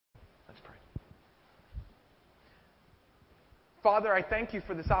Father, I thank you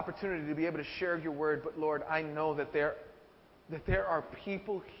for this opportunity to be able to share your word, but Lord, I know that there are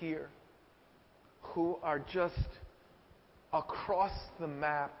people here who are just across the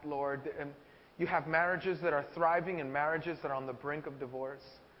map, Lord. And you have marriages that are thriving and marriages that are on the brink of divorce.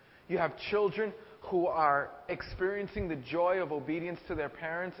 You have children who are experiencing the joy of obedience to their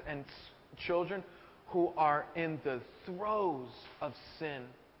parents and children who are in the throes of sin.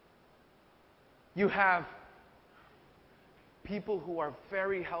 You have people who are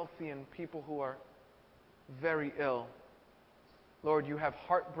very healthy and people who are very ill. Lord, you have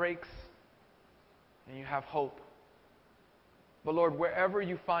heartbreaks and you have hope. But Lord, wherever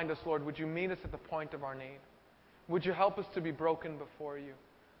you find us, Lord, would you meet us at the point of our need? Would you help us to be broken before you?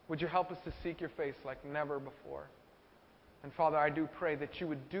 Would you help us to seek your face like never before? And Father, I do pray that you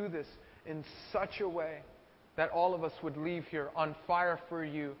would do this in such a way that all of us would leave here on fire for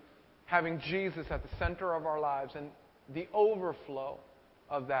you, having Jesus at the center of our lives, and the overflow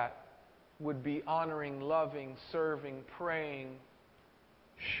of that would be honoring, loving, serving, praying,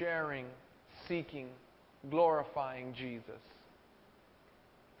 sharing, seeking, glorifying Jesus.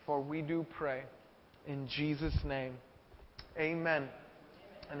 For we do pray in Jesus' name. Amen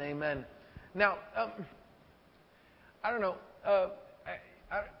and amen. Now, I don't know.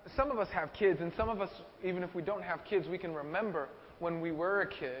 Some of us have kids, and some of us, even if we don't have kids, we can remember when we were a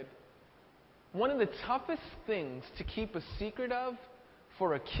kid. One of the toughest things to keep a secret of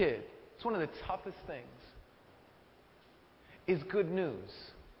for a kid, it's one of the toughest things, is good news.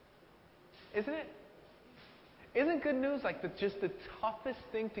 Isn't it? Isn't good news like just the toughest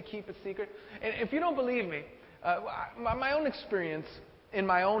thing to keep a secret? And if you don't believe me, my own experience in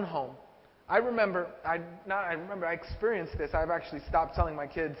my own home, I experienced this. I've actually stopped telling my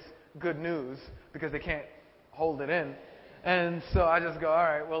kids good news because they can't hold it in. And so I just go, all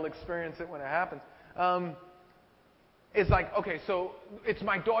right, we'll experience it when it happens. It's like, okay, so it's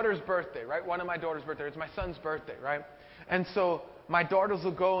my daughter's birthday, right? One of my daughter's birthday. It's my son's birthday, right? And so my daughters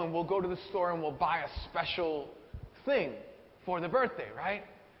will go and we'll go to the store and we'll buy a special thing for the birthday, right?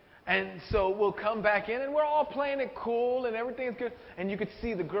 And so we'll come back in and we're all playing it cool and everything is good. And you could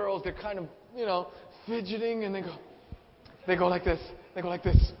see the girls, they're kind of, fidgeting, and they go like this. They go like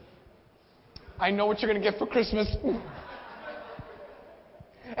this. I know what you're going to get for Christmas.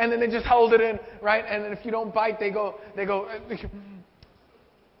 And then they just hold it in, right? And then if you don't bite, they go,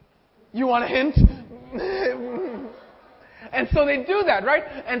 you want a hint? And so they do that, right?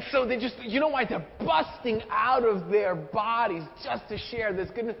 And so they just, you know why? They're busting out of their bodies just to share this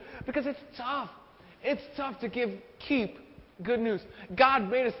good news. Because it's tough. It's tough to keep good news. God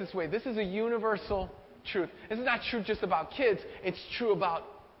made us this way. This is a universal truth. This is not true just about kids. It's true about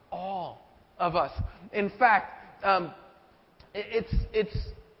all of us. In fact, it's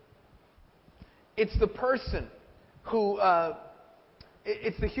the person who,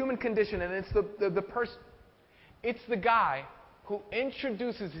 it's the human condition, and it's the person. It's the guy who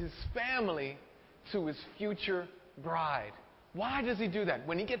introduces his family to his future bride. Why does he do that?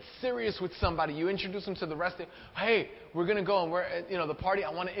 When he gets serious with somebody, you introduce him to the rest of them. Hey, we're going to go and we're at the party. I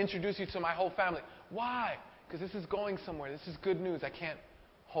want to introduce you to my whole family. Why? Because this is going somewhere. This is good news. I can't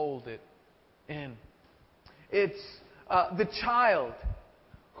hold it in. It's the child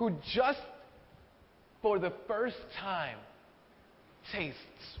who just for the first time tastes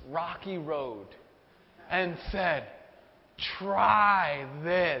Rocky Road and said, try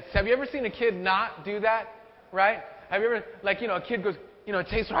this. Have you ever seen a kid not do that? Right? Have you ever, a kid goes,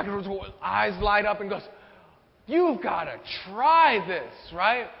 tastes Rocky Road, eyes light up and goes, you've got to try this,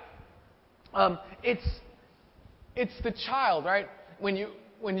 right? It's the child, right? When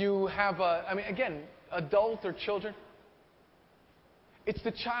you have again, adult or children, it's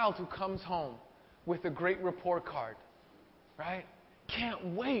the child who comes home with a great report card, right?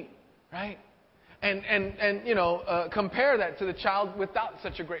 Can't wait, right? And compare that to the child without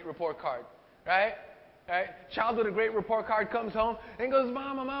such a great report card, right? Right? Child with a great report card comes home and goes,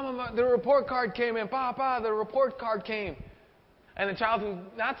 Mama, the report card came in. Papa, the report card came. And the child who's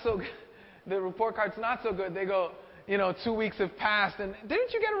not so good, the report card's not so good, they go, 2 weeks have passed, and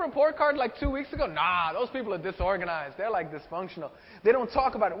didn't you get a report card like 2 weeks ago? Nah, those people are disorganized. They're like dysfunctional. They don't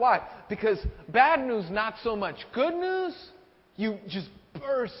talk about it. Why? Because bad news, not so much. Good news, you just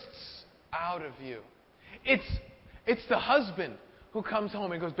bursts out of you. It's the husband who comes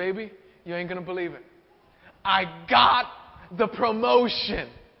home and goes, baby, you ain't going to believe it. I got the promotion.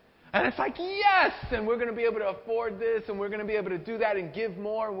 And it's like, yes, and we're going to be able to afford this, and we're going to be able to do that and give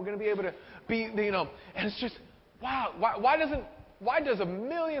more, and we're going to be able to be, and it's just, wow, why does a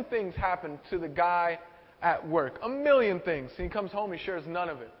million things happen to the guy at work? A million things. And he comes home, he shares none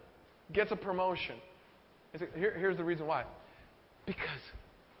of it. Gets a promotion. Here's the reason why. Because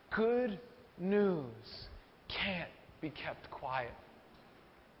good news can't be kept quiet.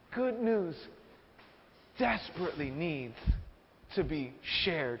 Good news desperately needs to be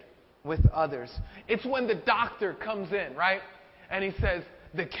shared with others. It's when the doctor comes in, right? And he says,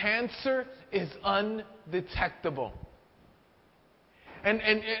 the cancer is undetectable.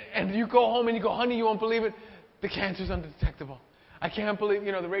 And you go home and you go, honey, you won't believe it. The cancer's undetectable. I can't believe,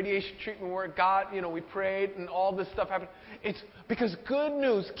 the radiation treatment worked. God, we prayed and all this stuff happened. It's because good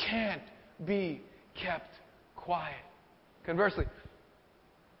news can't be kept quiet. Conversely,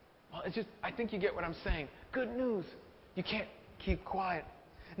 I think you get what I'm saying. Good news, you can't keep quiet.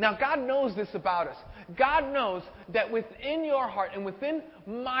 Now, God knows this about us. God knows that within your heart and within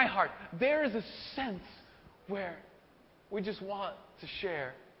my heart, there is a sense where we just want to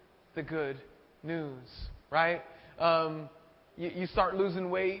share the good news, right? You start losing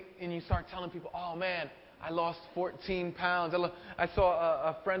weight and you start telling people, oh man, I lost 14 pounds. I saw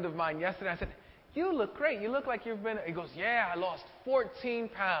a friend of mine yesterday. I said, you look great. You look like you've been... He goes, yeah, I lost 14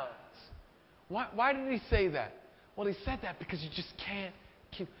 pounds. Why did he say that? Well, he said that because you just can't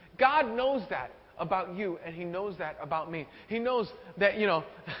keep... God knows that about you, and He knows that about me. He knows that,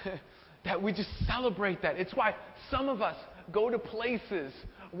 that we just celebrate that. It's why some of us go to places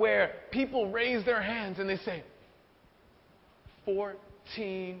where people raise their hands and they say,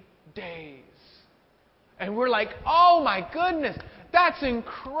 14 days. And we're like, oh my goodness, that's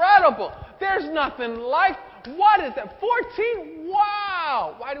incredible. There's nothing like, what is that? 14?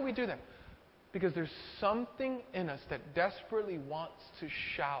 Wow. Why do we do that? Because there's something in us that desperately wants to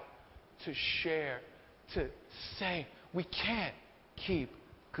shout, to share, to say, we can't keep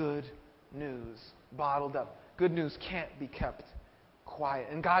good news bottled up. Good news can't be kept quiet.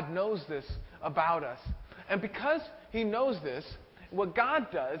 And God knows this about us. And because He knows this, what God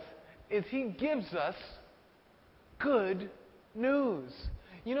does is He gives us good news.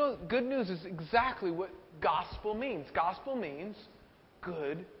 Good news is exactly what gospel means. Gospel means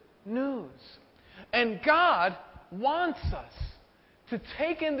good news. And God wants us to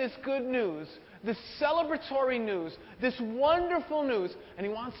take in this good news, this celebratory news, this wonderful news, and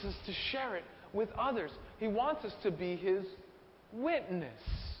He wants us to share it with others. He wants us to be His witness.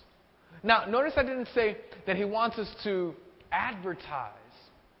 Now, notice I didn't say that He wants us to advertise.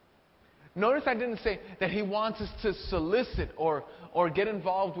 Notice I didn't say that He wants us to solicit or get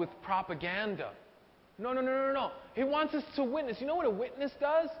involved with propaganda. No. He wants us to witness. You know what a witness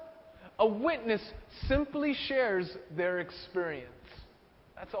does? A witness simply shares their experience.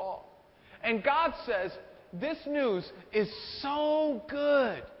 That's all. And God says, this news is so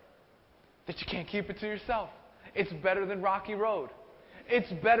good that you can't keep it to yourself. It's better than Rocky Road.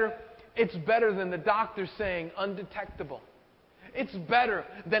 It's better than the doctor saying undetectable. It's better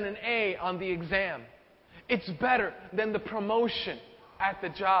than an A on the exam. It's better than the promotion at the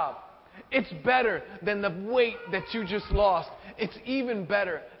job. It's better than the weight that you just lost. It's even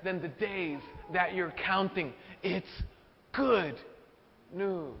better than the days that you're counting. It's good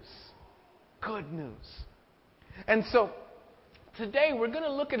news. Good news. And so, today we're going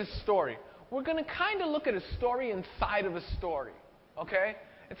to look at a story. We're going to kind of look at a story inside of a story. Okay?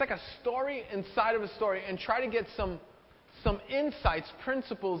 It's like a story inside of a story and try to get some insights,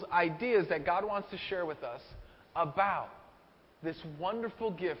 principles, ideas that God wants to share with us about this wonderful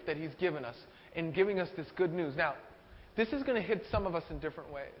gift that He's given us in giving us this good news. Now, this is going to hit some of us in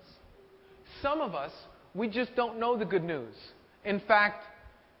different ways. Some of us, we just don't know the good news. In fact,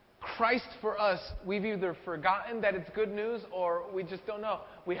 Christ for us, we've either forgotten that it's good news or we just don't know.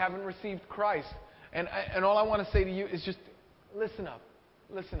 We haven't received Christ. And all I want to say to you is just listen up.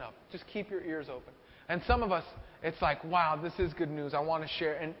 Listen up. Just keep your ears open. And some of us, it's like, wow, this is good news. I want to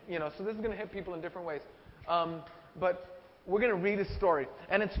share. And, so this is going to hit people in different ways. But we're going to read a story.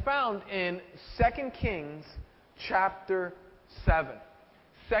 And it's found in 2 Kings chapter 7.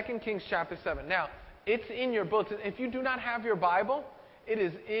 2 Kings chapter 7. Now, it's in your bulletin. If you do not have your Bible, it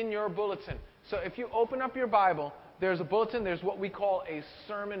is in your bulletin. So if you open up your Bible, there's a bulletin. There's what we call a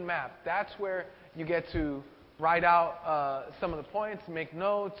sermon map. That's where you get to write out some of the points, make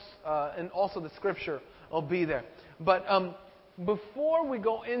notes, and also the scripture will be there. But before we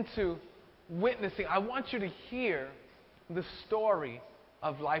go into witnessing, I want you to hear the story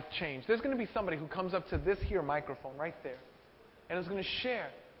of life change. There's going to be somebody who comes up to this here microphone right there and is going to share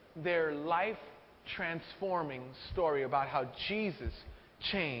their life-transforming story about how Jesus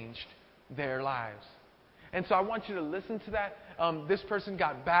changed their lives. And so I want you to listen to that. This person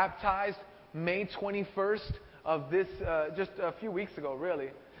got baptized May 21st of this, just a few weeks ago,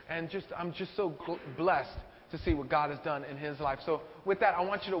 really. And I'm just so blessed to see what God has done in his life. So with that, I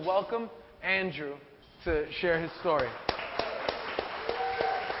want you to welcome Andrew to share his story.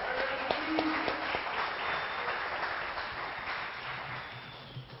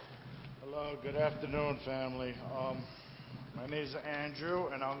 Good afternoon, family. My name is Andrew,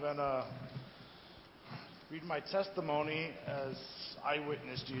 and I'm going to read my testimony as I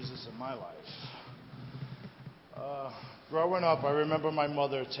witnessed Jesus in my life. Growing up, I remember my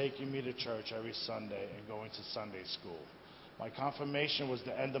mother taking me to church every Sunday and going to Sunday school. My confirmation was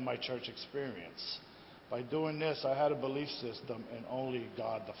the end of my church experience. By doing this, I had a belief system in only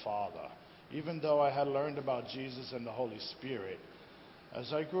God the Father. Even though I had learned about Jesus and the Holy Spirit,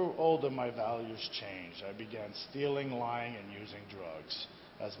 as I grew older, my values changed. I began stealing, lying, and using drugs.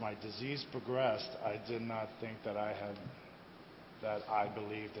 As my disease progressed, I did not think that I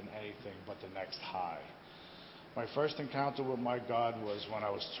believed in anything but the next high. My first encounter with my God was when I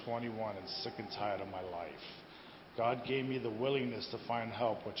was 21 and sick and tired of my life. God gave me the willingness to find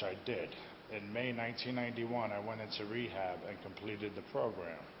help, which I did. In May 1991, I went into rehab and completed the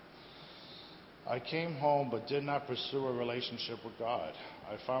program. I came home but did not pursue a relationship with God.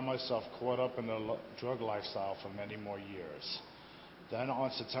 I found myself caught up in the drug lifestyle for many more years. Then on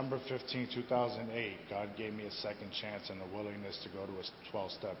September 15, 2008, God gave me a second chance and the willingness to go to a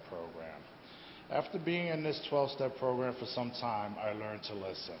 12-step program. After being in this 12-step program for some time, I learned to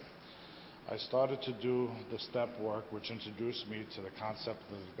listen. I started to do the step work, which introduced me to the concept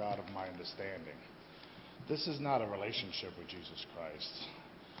of the God of my understanding. This is not a relationship with Jesus Christ.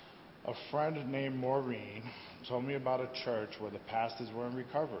 A friend named Maureen told me about a church where the pastors were in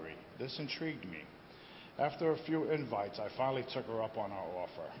recovery. This intrigued me. After a few invites, I finally took her up on our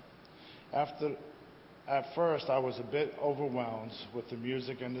offer. At first, I was a bit overwhelmed with the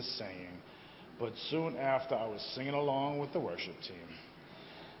music and the singing, but soon after, I was singing along with the worship team.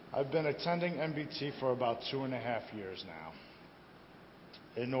 I've been attending MBT for about 2.5 years now.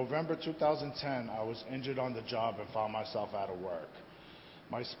 In November 2010, I was injured on the job and found myself out of work.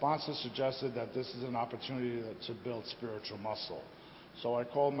 My sponsor suggested that this is an opportunity to build spiritual muscle. So I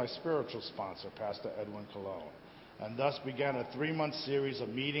called my spiritual sponsor, Pastor Edwin Colon, and thus began a 3-month series of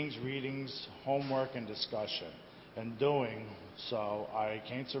meetings, readings, homework, and discussion. In doing so, I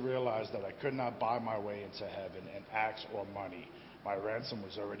came to realize that I could not buy my way into heaven in acts or money. My ransom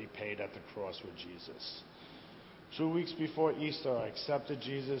was already paid at the cross with Jesus. 2 weeks before Easter, I accepted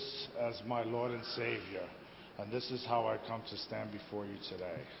Jesus as my Lord and Savior. And this is how I come to stand before you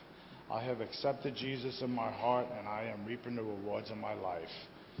today. I have accepted Jesus in my heart, and I am reaping the rewards in my life.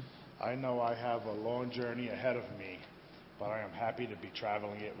 I know I have a long journey ahead of me, but I am happy to be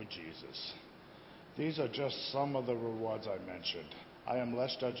traveling it with Jesus. These are just some of the rewards I mentioned. I am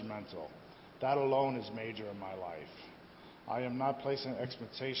less judgmental. That alone is major in my life. I am not placing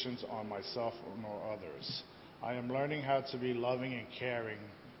expectations on myself nor others. I am learning how to be loving and caring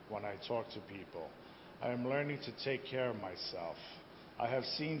when I talk to people. I am learning to take care of myself. I have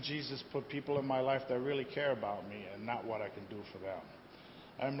seen Jesus put people in my life that really care about me and not what I can do for them.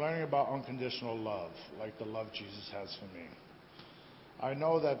 I am learning about unconditional love, like the love Jesus has for me. I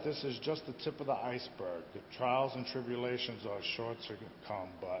know that this is just the tip of the iceberg. The trials and tribulations are sure to come,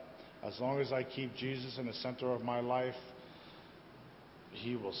 but as long as I keep Jesus in the center of my life,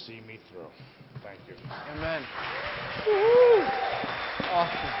 He will see me through. Thank you. Amen. Woo-hoo.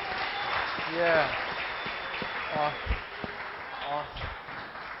 Awesome. Yeah. Awesome.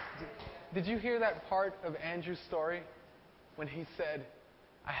 Did you hear that part of Andrew's story when he said,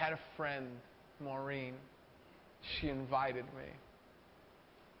 I had a friend, Maureen. She invited me.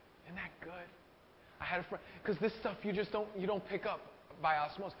 Isn't that good? I had a friend. Because this stuff you don't pick up by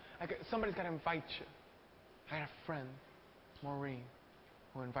osmosis. Somebody's got to invite you. I had a friend, Maureen,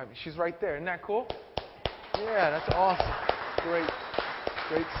 who invited me. She's right there. Isn't that cool? Yeah, that's awesome.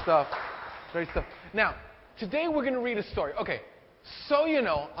 Great stuff. Great stuff. Now, today we're going to read a story. Okay, so you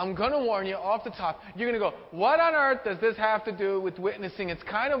know, I'm going to warn you off the top. You're going to go, what on earth does this have to do with witnessing? It's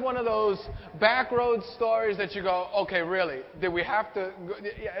kind of one of those backroad stories that you go, okay, really? Did we have to?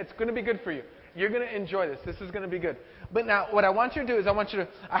 Yeah, it's going to be good for you. You're going to enjoy this. This is going to be good. But now, what I want you to do is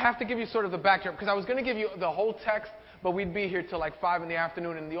I have to give you sort of the backdrop, because I was going to give you the whole text, but we'd be here till like 5 in the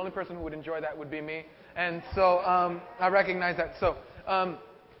afternoon, and the only person who would enjoy that would be me. And so I recognize that. So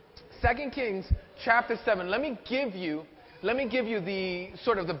 2 Kings chapter 7. Let me give you the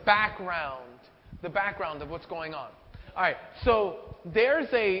sort of the background of what's going on. All right. So there's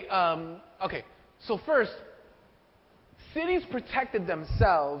so first, cities protected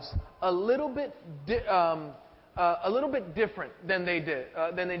themselves a little bit different than they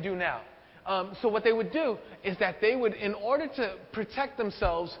do now. So what they would do is that they would, in order to protect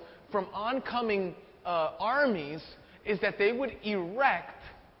themselves from oncoming armies, is that they would erect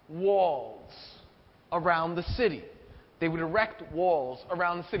walls around the city. They would erect walls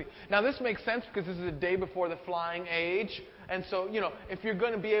around the city. Now, this makes sense because this is a day before the flying age. And so, if you're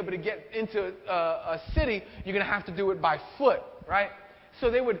going to be able to get into a city, you're going to have to do it by foot, right? So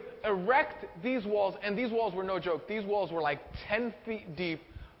they would erect these walls, and these walls were no joke. These walls were like 10 feet deep,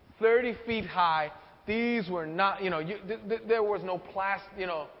 30 feet high. These were not, there was no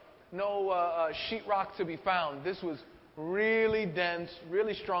no sheetrock to be found. This was really dense,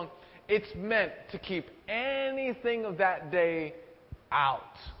 really strong. It's meant to keep anything of that day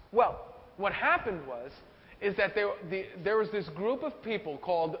out. Well, what happened is that there was this group of people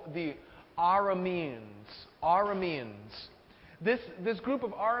called the Arameans. This group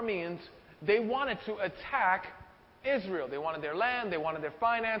of Arameans, they wanted to attack Israel. They wanted their land, they wanted their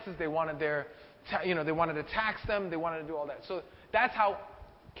finances, they wanted they wanted to tax them, they wanted to do all that. So that's how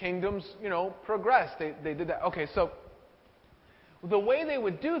kingdoms, progressed. They did that. Okay, so the way they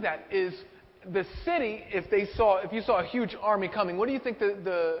would do that is the city, if you saw a huge army coming, what do you think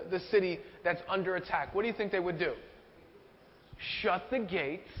the city that's under attack, what do you think they would do? Shut the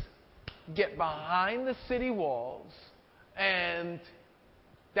gates, get behind the city walls, and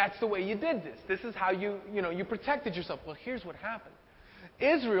that's the way you did this. This is how you protected yourself. Well, here's what happened.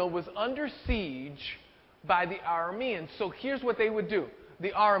 Israel was under siege by the Arameans. So here's what they would do.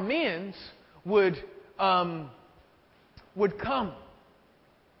 The Arameans would come,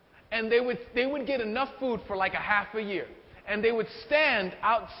 and they would get enough food for like a half a year, and they would stand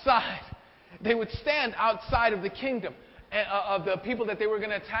outside. They would stand outside of the kingdom of the people that they were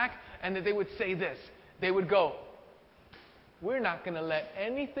going to attack, and that they would say this. They would go, "We're not going to let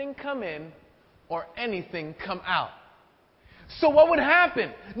anything come in or anything come out." So what would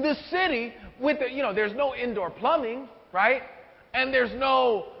happen? The city with there's no indoor plumbing, right? And there's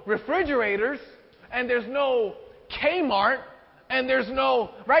no refrigerators, and there's no Kmart, and there's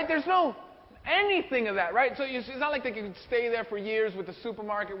no anything of that, right? So it's not like they could stay there for years with the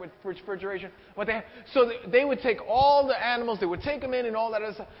supermarket with refrigeration. So they would take all the animals, they would take them in and all that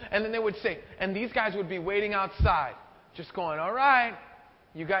other stuff, and then they would say, and these guys would be waiting outside, just going, all right,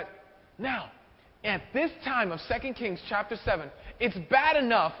 you got now. At this time of 2 Kings chapter 7, it's bad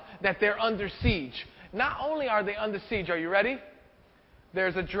enough that they're under siege. Not only are they under siege, are you ready?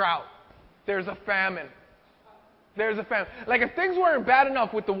 There's a drought. There's a famine. Like if things weren't bad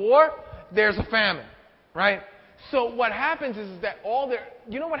enough with the war, there's a famine, right? So what happens is that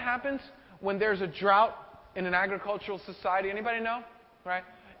you know what happens when there's a drought in an agricultural society? Anybody know? Right?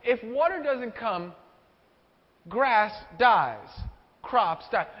 If water doesn't come, grass dies. Crops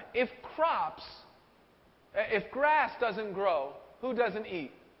die. If grass doesn't grow, who doesn't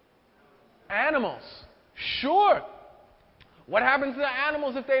eat? Animals. Sure. What happens to the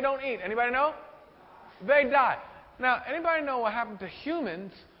animals if they don't eat? Anybody know? They die. Now, anybody know what happened to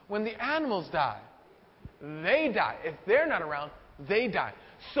humans when the animals die? They die. If they're not around, they die.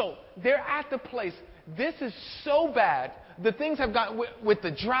 So they're at the place. This is so bad. The things have got with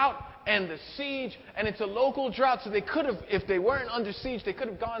the drought and the siege, and it's a local drought, so they could have, if they weren't under siege, they could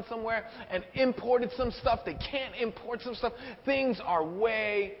have gone somewhere and imported some stuff. They can't import some stuff. Things are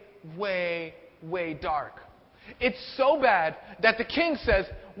way, way, way dark. It's so bad that the king says,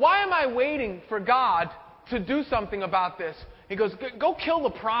 why am I waiting for God to do something about this? He goes, go kill the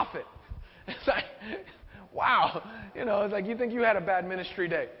prophet. It's like, wow. It's like you think you had a bad ministry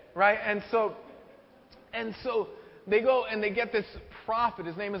day, right? And so they go and they get this prophet,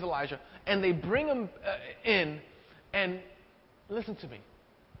 his name is Elijah, and they bring him in, and listen to me.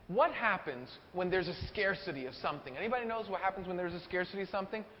 What happens when there's a scarcity of something? Anybody knows what happens when there's a scarcity of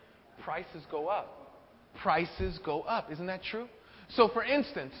something? Prices go up. Prices go up. Isn't that true? So, for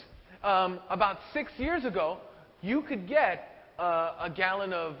instance, about 6 years ago, you could get a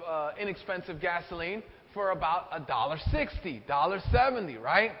gallon of inexpensive gasoline for about $1.60, $1.70,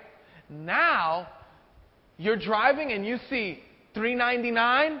 right? Now, you're driving and you see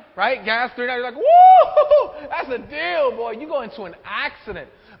 $3.99, right? Gas $3.99. You're like, woo! That's a deal, boy. You go into an accident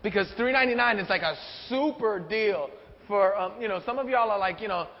because $3.99 is like a super deal for some of y'all are like,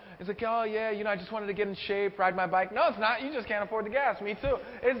 it's like, oh yeah, I just wanted to get in shape, ride my bike. No, it's not. You just can't afford the gas. Me too.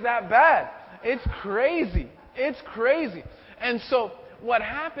 It's that bad. It's crazy. It's crazy. And so what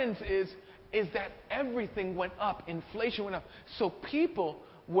happens is that everything went up. Inflation went up. So people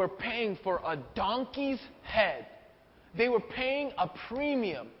were paying for a donkey's head. They were paying a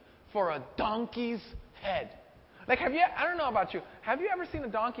premium for a donkey's head. Like, I don't know about you. Have you ever seen a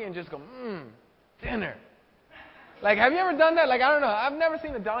donkey and just go, dinner? Like, have you ever done that? Like, I don't know. I've never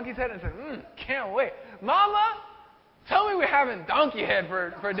seen a donkey's head and said, can't wait. Mama, Tell me we're having donkey head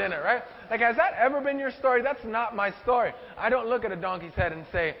for dinner, right? Like, has that ever been your story? That's not my story. I don't look at a donkey's head and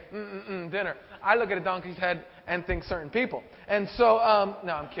say, dinner. I look at a donkey's head and think certain people. And so,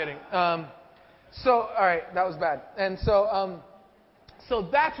 no, I'm kidding. All right, that was bad. And so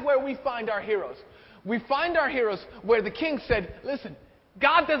that's where we find our heroes. We find our heroes where the king said, listen,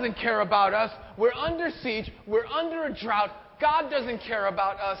 God doesn't care about us. We're under siege. We're under a drought. God doesn't care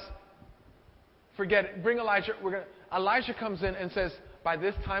about us. Forget it. Bring Elijah. Elijah comes in and says, by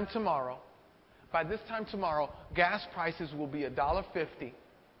this time tomorrow, gas prices will be $1.50,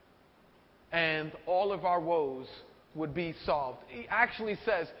 and all of our woes would be solved. He actually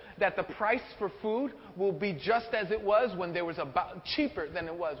says that the price for food will be just as it was when there was cheaper than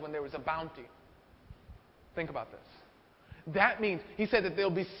it was when there was a bounty. Think about this. That means, he said that they'll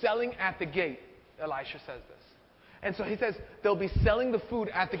be selling at the gate. Elisha says this. And so he says they'll be selling the food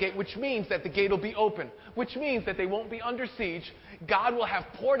at the gate, which means that the gate will be open, which means that they won't be under siege. God will have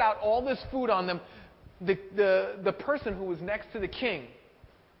poured out all this food on them. The person who was next to the king,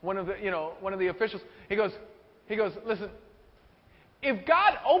 one of the officials, he goes, listen, if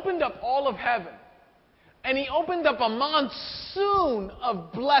God opened up all of heaven and he opened up a monsoon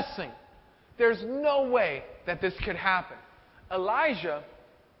of blessing, there's no way that this could happen. Elijah,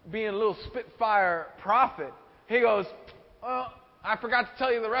 being a little spitfire prophet, he goes, well, I forgot to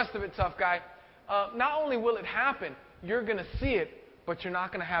tell you the rest of it, tough guy. Not only will it happen, you're going to see it, but you're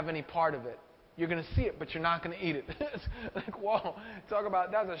not going to have any part of it. You're going to see it, but you're not going to eat it. It's like, whoa, talk about,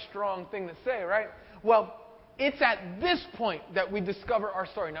 that's a strong thing to say, right? Well, it's at this point that we discover our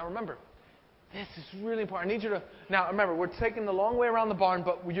story. Now remember, this is really important. I need you to, now remember, we're taking the long way around the barn,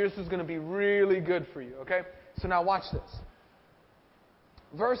 but this is going to be really good for you, okay? So now watch this.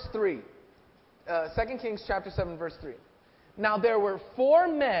 Verse 3. 2 Kings chapter 7, verse 3. Now there were 4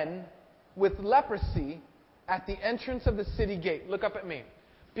 men with leprosy at the entrance of the city gate. Look up at me.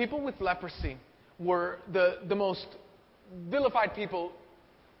 People with leprosy were the most vilified people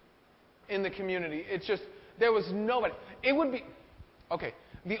in the community. It's just, there was nobody. It would be, okay,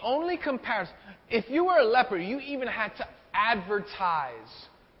 the only comparison, if you were a leper, you even had to advertise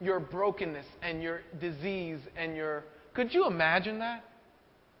your brokenness and your disease and your, could you imagine that?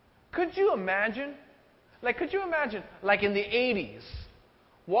 Could you imagine? Could you imagine, in the 80s,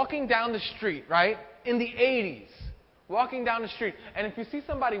 walking down the street, right? In the 80s, walking down the street, and if you see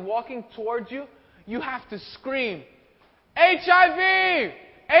somebody walking towards you, you have to scream, HIV!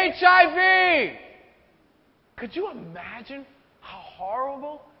 HIV! Could you imagine how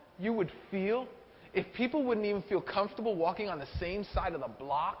horrible you would feel if people wouldn't even feel comfortable walking on the same side of the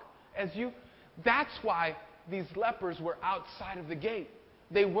block as you? That's why these lepers were outside of the gate.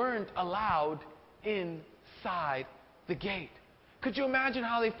 They weren't allowed inside the gate. Could you imagine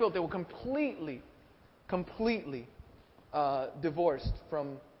how they felt? They were completely divorced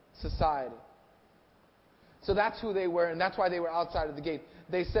from society. So that's who they were, and that's why they were outside of the gate.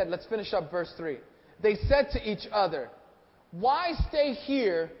 They said, let's finish up verse 3. They said to each other, why stay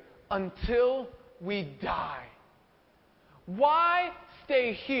here until we die? Why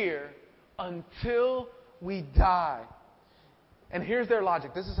stay here until we die? And here's their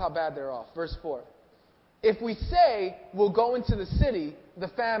logic. This is how bad they're off. Verse 4. If we say we'll go into the city, the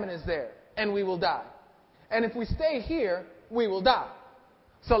famine is there, and we will die. And if we stay here, we will die.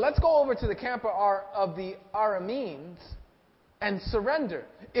 So let's go over to the camp of the Arameans and surrender.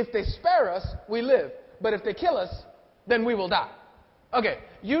 If they spare us, we live. But if they kill us, then we will die. Okay,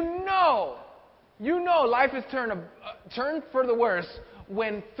 you know life is turned for the worse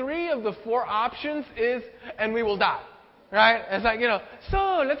when 3 of the 4 options is, and we will die. Right? It's like,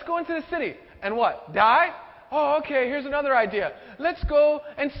 so let's go into the city. And what? Die? Oh, okay, here's another idea. Let's go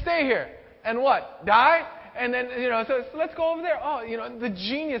and stay here. And what? Die? And then, so let's go over there. Oh, the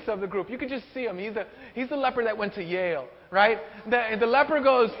genius of the group. You could just see him. He's the leper that went to Yale, right? The leper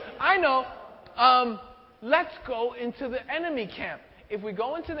goes, I know, let's go into the enemy camp. If we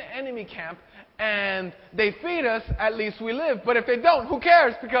go into the enemy camp and they feed us, at least we live. But if they don't, who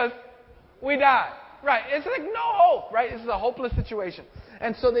cares? Because we die. Right, it's like no hope, right? This is a hopeless situation.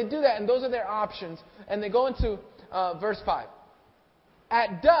 And so they do that, and those are their options. And they go into verse 5.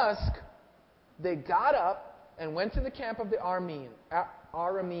 At dusk, they got up and went to the camp of the Arameans.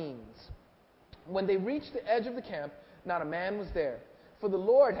 When they reached the edge of the camp, not a man was there. For the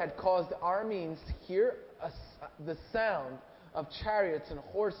Lord had caused the Arameans to hear the sound of chariots and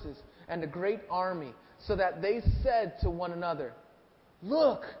horses and a great army, so that they said to one another,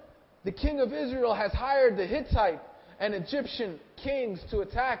 look, the king of Israel has hired the Hittite and Egyptian kings to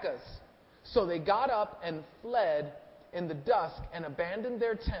attack us. So they got up and fled in the dusk and abandoned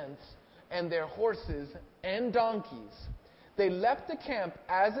their tents and their horses and donkeys. They left the camp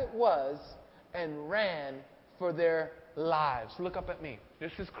as it was and ran for their lives. Look up at me.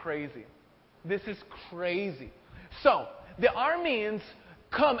 This is crazy. This is crazy. So, the Arameans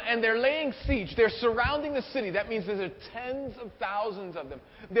come and they're laying siege. They're surrounding the city. That means there's tens of thousands of them.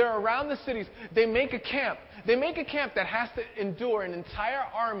 They're around the cities. They make a camp. They make a camp that has to endure an entire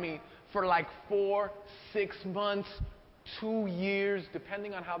army for like 4, 6 months, 2 years,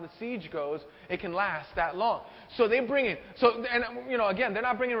 depending on how the siege goes. It can last that long. So they bring in, again, they're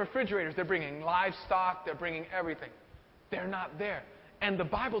not bringing refrigerators. They're bringing livestock. They're bringing everything. They're not there. And the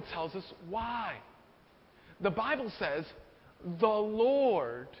Bible tells us why. The Bible says, the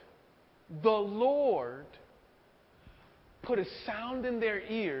Lord put a sound in their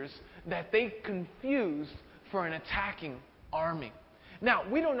ears that they confused for an attacking army. Now,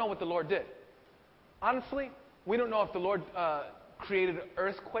 we don't know what the Lord did. Honestly, we don't know if the Lord created an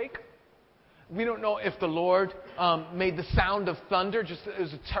earthquake. We don't know if the Lord made the sound of thunder. Just it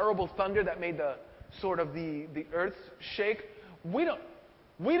was a terrible thunder that made the earth shake. We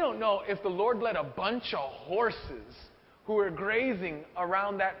don't know if the Lord let a bunch of horses who were grazing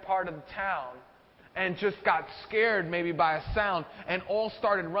around that part of the town and just got scared maybe by a sound and all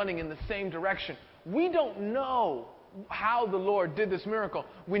started running in the same direction. We don't know how the Lord did this miracle.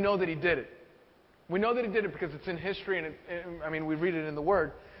 We know that He did it. We know that He did it because it's in history and we read it in the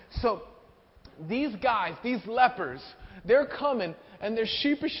Word. So these guys, these lepers, they're coming and they're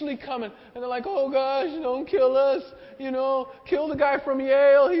sheepishly coming and they're like, oh gosh, don't kill us, kill the guy from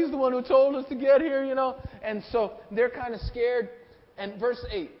Yale. He's the one who told us to get here, And so they're kind of scared. And verse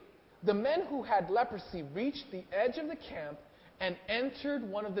 8, the men who had leprosy reached the edge of the camp and entered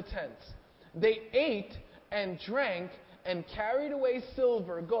one of the tents. They ate and drank and carried away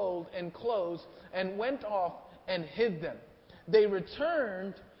silver, gold, and clothes and went off and hid them. They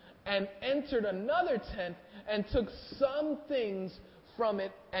returned and entered another tent and took some things from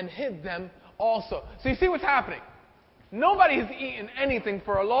it and hid them also. So you see what's happening? Nobody has eaten anything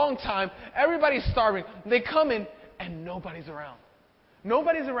for a long time. Everybody's starving. They come in and nobody's around.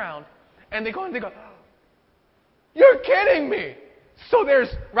 Nobody's around. And they go, you're kidding me. So there's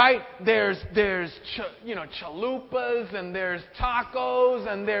chalupas and there's tacos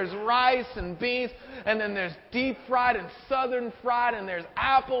and there's rice and beans and then there's deep fried and southern fried and there's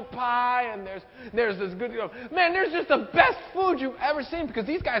apple pie and there's this good, man, there's just the best food you've ever seen because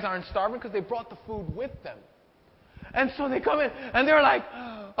these guys aren't starving because they brought the food with them. And so they come in and they're like,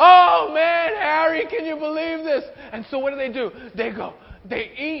 oh man, Harry, can you believe this? And so what do?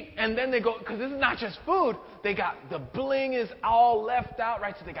 They eat, and then they go, because this is not just food. They got, the bling is all left out,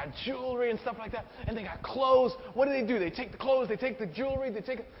 right? So they got jewelry and stuff like that, and they got clothes. What do? They take the clothes, they take the jewelry,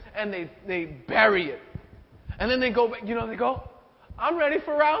 and they bury it. And then they go, I'm ready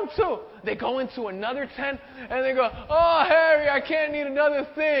for round 2. They go into another tent, and they go, oh, Harry, I can't eat another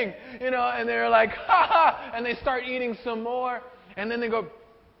thing. And they're like, ha ha, and they start eating some more. And then they go,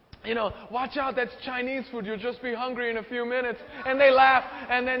 watch out, that's Chinese food. You'll just be hungry in a few minutes. And they laugh,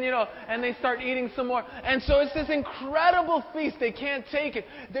 and then, and they start eating some more. And so it's this incredible feast. They can't take it.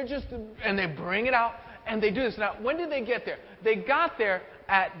 And they bring it out, and they do this. Now, when did they get there? They got there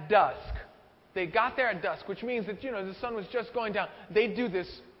at dusk. They got there at dusk, which means that, the sun was just going down. They do this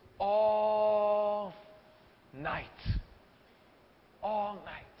all night. All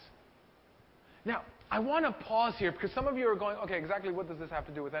night. Now, I want to pause here because some of you are going, okay, exactly what does this have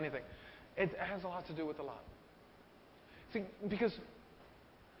to do with anything? It has a lot to do with a lot. See, because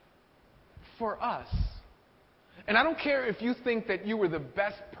for us, and I don't care if you think that you were the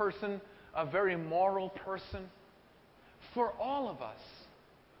best person, a very moral person, for all of us,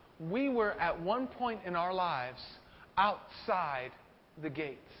 we were at one point in our lives outside the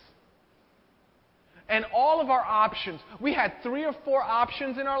gates. And all of our options, we had 3 or 4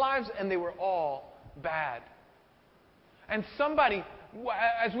 options in our lives, and they were all bad. And somebody,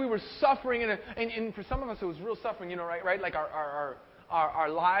 as we were suffering, and for some of us it was real suffering, right? Like our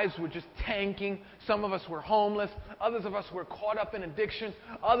lives were just tanking. Some of us were homeless. Others of us were caught up in addiction.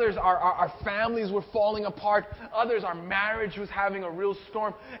 Others, our families were falling apart. Others, our marriage was having a real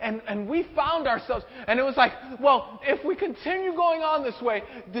storm. And we found ourselves, and it was like, well, if we continue going on this way,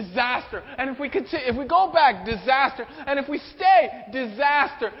 disaster. And if we go back, disaster. And if we stay,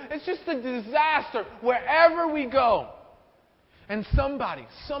 disaster. It's just a disaster wherever we go. And somebody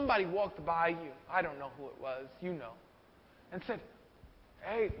walked by you. I don't know who it was. And said,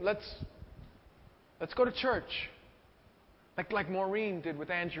 hey, let's go to church. Like Maureen did with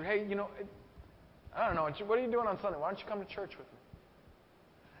Andrew. Hey, I don't know, what are you doing on Sunday? Why don't you come to church with me?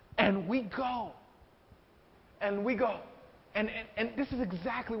 And we go. And we go. And this is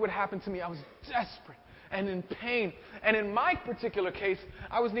exactly what happened to me. I was desperate and in pain. And in my particular case,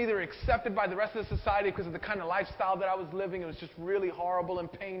 I was neither accepted by the rest of the society because of the kind of lifestyle that I was living. It was just really horrible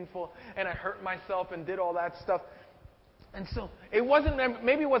and painful, and I hurt myself and did all that stuff. And so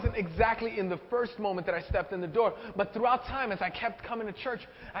maybe it wasn't exactly in the first moment that I stepped in the door, but throughout time, as I kept coming to church,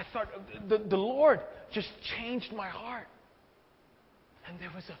 the Lord just changed my heart. And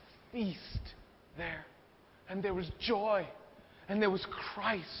there was a feast there. And there was joy. And there was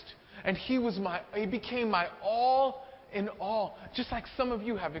Christ. And He became my all in all. Just like some of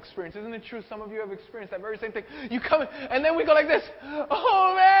you have experienced. Isn't it true? Some of you have experienced that very same thing. You come in, and then we go like this.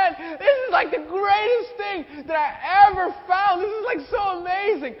 Oh man, this is like the greatest thing that I ever found. This is like so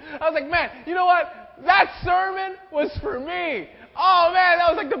amazing. I was like, man, you know what? That sermon was for me. Oh man, that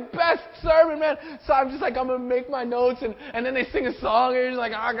was like the best sermon, man. So I'm just like, I'm going to make my notes. And then they sing a song, and you're just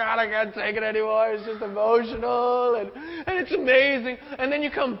like, oh God, I can't take it anymore. It's just emotional. And it's amazing. And then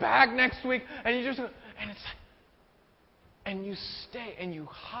you come back next week, and you just, and it's like, and you stay, and you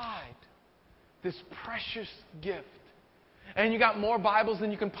hide this precious gift. And you got more Bibles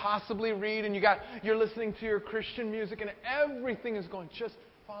than you can possibly read, and you're listening to your Christian music, and everything is going just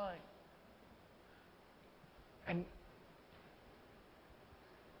fine.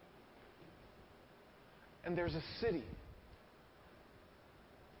 And there's a city.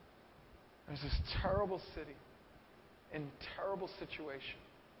 There's this terrible city in terrible situation.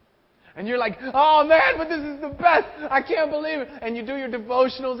 And you're like, oh man, but this is the best. I can't believe it. And you do your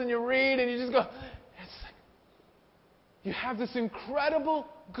devotionals and you read and you just go, it's like, you have this incredible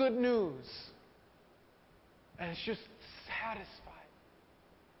good news. And it's just satisfied.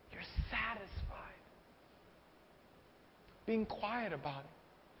 You're satisfied. Being quiet about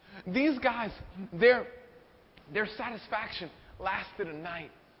it. These guys, their satisfaction lasted a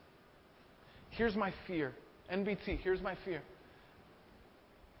night. Here's my fear. NBT, here's my fear.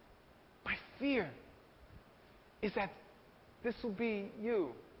 My fear is that this will be you.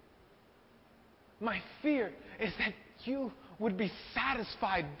 My fear is that you would be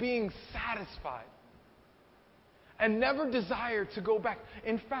satisfied being satisfied and never desire to go back.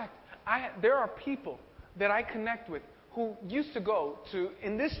 In fact, there are people that I connect with who used to go to,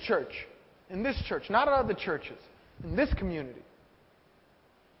 in this church, not at other churches, in this community.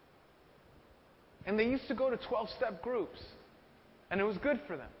 And they used to go to 12-step groups. And it was good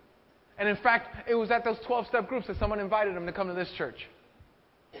for them. And in fact, it was at those 12-step groups that someone invited them to come to this church.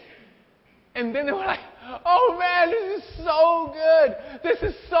 And then they were like, oh man, this is so good. This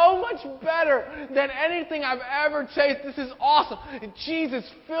is so much better than anything I've ever tasted. This is awesome. Jesus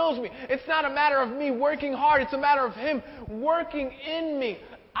fills me. It's not a matter of me working hard. It's a matter of Him working in me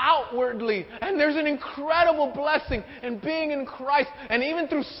outwardly. And there's an incredible blessing in being in Christ. And even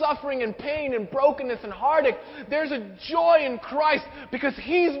through suffering and pain and brokenness and heartache, there's a joy in Christ because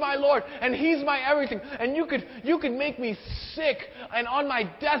He's my Lord and He's my everything. And you could make me sick and on my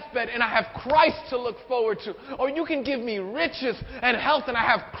deathbed and I have Christ to look forward to. Or you can give me riches and health and I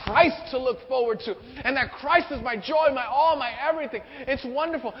have Christ to look forward to. And that Christ is my joy, my all, my everything. It's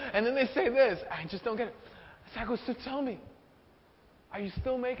wonderful. And then they say this, I just don't get it. I go, so tell me, are you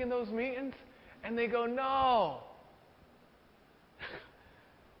still making those meetings? And they go, no.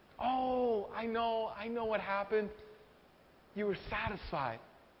 Oh, I know what happened. You were satisfied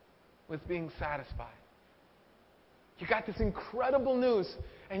with being satisfied. You got this incredible news,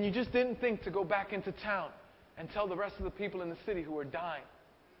 and you just didn't think to go back into town and tell the rest of the people in the city who were dying.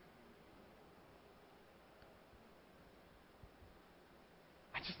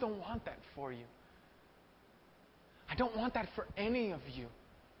 I just don't want that for you. I don't want that for any of you.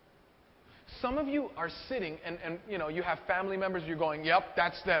 Some of you are sitting and you have family members, you're going, yep,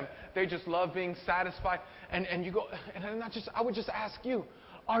 that's them. They just love being satisfied. And you go, and I would just ask you,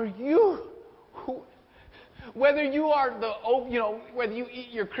 are you whether you are whether you eat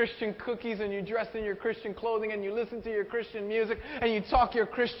your Christian cookies and you dress in your Christian clothing and you listen to your Christian music and you talk your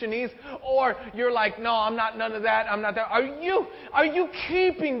Christianese, or you're like, no, I'm not none of that, I'm not that. Are you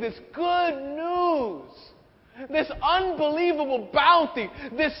keeping this good news? This unbelievable bounty,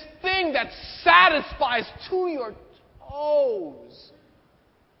 this thing that satisfies to your toes.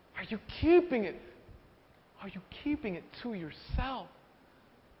 Are you keeping it? Are you keeping it to yourself?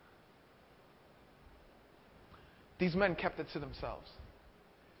 These men kept it to themselves.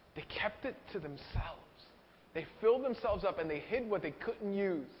 They kept it to themselves. They filled themselves up and they hid what they couldn't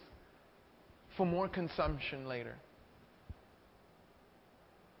use for more consumption later.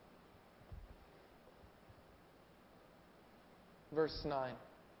 Verse 9.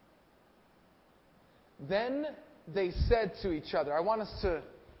 Then they said to each other, I want us to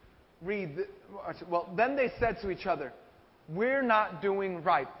read, then they said to each other, We're not doing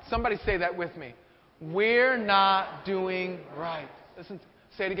right. Somebody say that with me. We're not doing right. Listen,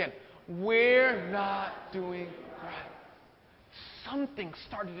 say it again. We're not doing right. Something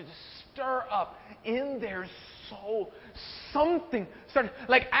started to stir up in their soul. Something started,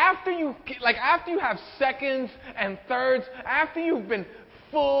 like after you have seconds and thirds, after you've been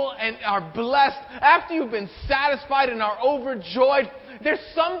full and are blessed, after you've been satisfied and are overjoyed, there's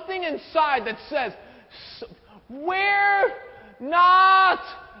something inside that says, we're not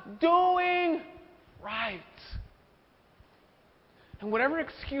doing right. And whatever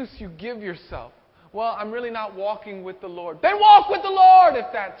excuse you give yourself, well, I'm really not walking with the Lord. Then walk with the Lord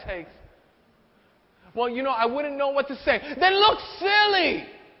if that takes. Well, I wouldn't know what to say. Then look silly.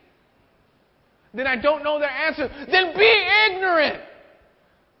 Then I don't know their answer. Then be ignorant.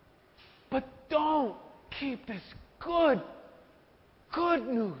 But don't keep this good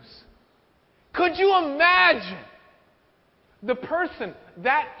news. Could you imagine the person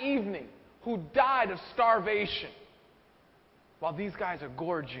that evening who died of starvation while these guys are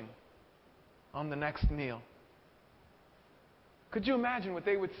gorging on the next meal? Could you imagine what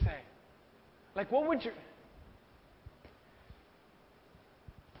they would say? Like, what would you...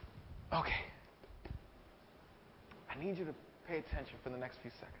 Okay. I need you to pay attention for the next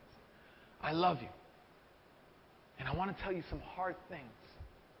few seconds. I love you. And I want to tell you some hard things.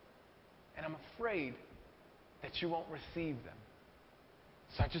 And I'm afraid that you won't receive them.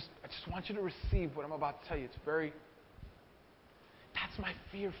 So I just want you to receive what I'm about to tell you. That's my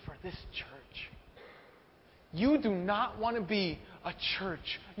fear for this church. You do not want to be a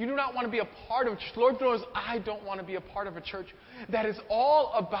church. You do not want to be a part of a church. Lord knows I don't want to be a part of a church that is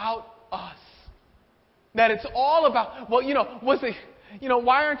all about us. That it's all about,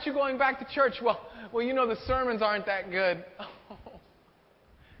 why aren't you going back to church? Well, the sermons aren't that good.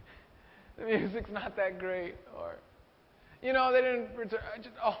 The music's not that great. Or, they didn't return.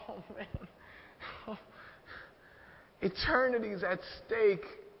 Man. Eternity's at stake.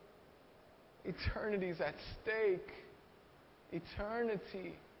 Eternity's at stake.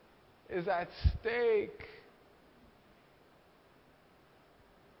 Eternity is at stake.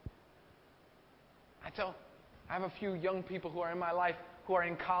 I have a few young people who are in my life who are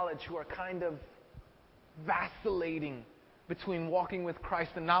in college who are kind of vacillating between walking with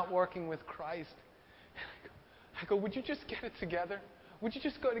Christ and not walking with Christ. I go, would you just get it together? Would you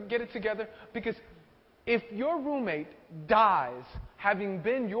just go to get it together? Because if your roommate dies having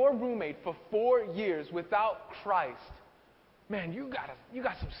been your roommate for 4 years without Christ, man, you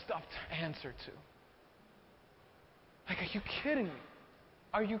got some stuff to answer to. Like, are you kidding me?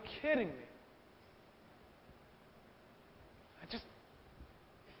 Are you kidding me?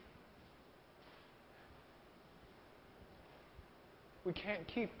 We can't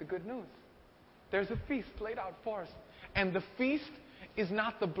keep the good news. There's a feast laid out for us. And the feast is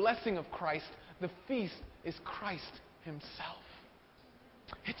not the blessing of Christ. The feast is Christ Himself.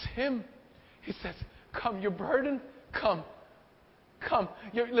 It's Him. He says, come, you're burdened? Come. Come.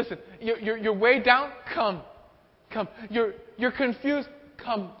 You're way down? Come. Come. You're confused?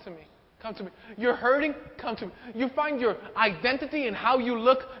 Come to me. Come to me. You're hurting? Come to me. You find your identity in how you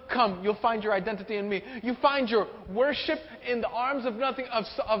look? Come. You'll find your identity in me. You find your worship in the arms of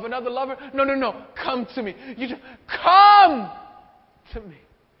another lover? No. Come to me. Come to me.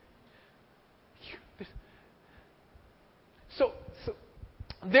 So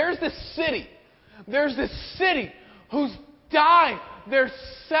there's this city. There's this city who's dying. They're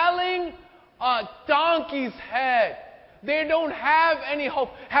selling a donkey's head. They don't have any hope.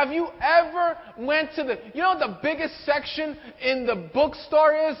 Have you ever went to the biggest section in the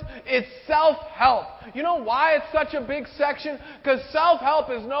bookstore is? It's self-help. You know why it's such a big section? Because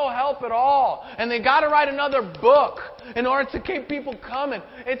self-help is no help at all. And they got to write another book in order to keep people coming.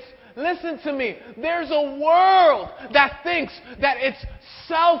 Listen to me. There's a world that thinks that it's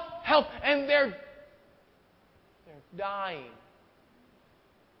self-help, and they're dying.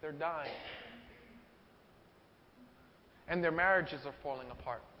 They're dying. And their marriages are falling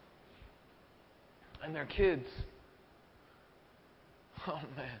apart. And their kids, oh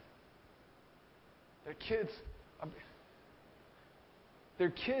man, their kids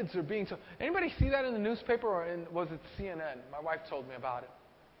are being told. Anybody see that in the newspaper, or was it CNN? My wife told me about it.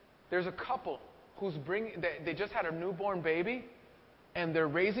 There's a couple who's they just had a newborn baby, and they're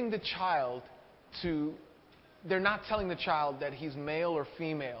raising the child they're not telling the child that he's male or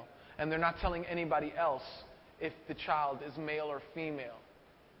female, and they're not telling anybody else if the child is male or female,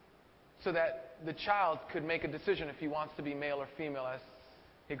 so that the child could make a decision if he wants to be male or female as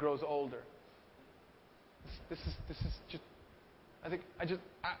he grows older. This is just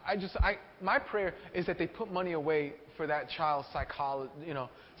My prayer is that they put money away for that child's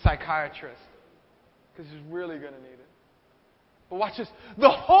psychiatrist, because he's really going to need it. But watch this. The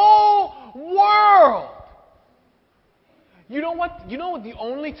whole world. You know what? The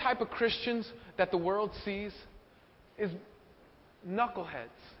only type of Christians that the world sees is knuckleheads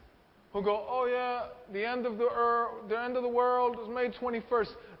who go, oh yeah, the end of the world is May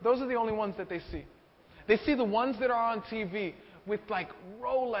 21st. Those are the only ones that they see. They see the ones that are on TV with like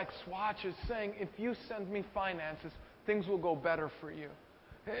Rolex watches saying, if you send me finances, things will go better for you.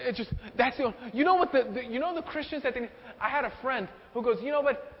 That's the only, the Christians that I had a friend who goes,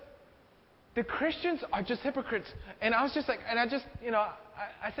 but the Christians are just hypocrites. And I was just like,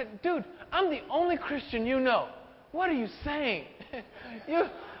 I said, dude, I'm the only Christian you know. What are you saying?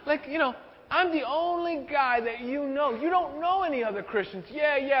 I'm the only guy that you know. You don't know any other Christians.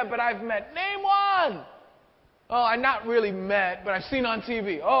 Yeah, but I've met. Name one. Oh, I not really met, but I've seen on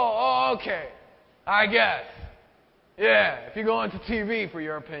TV. Oh, okay. I guess. Yeah, if you go onto TV for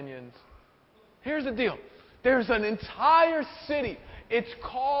your opinions. Here's the deal. There's an entire city. It's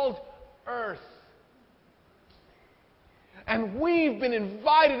called Earth. And we've been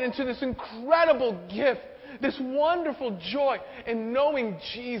invited into this incredible gift, this wonderful joy in knowing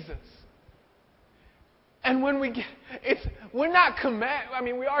Jesus. And when we we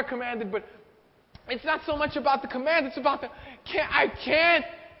are commanded, but it's not so much about the command, it's about I can't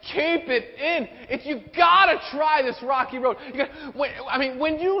keep it in. You gotta try this rocky road.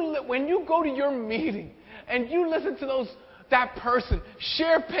 When you go to your meeting and you listen to that person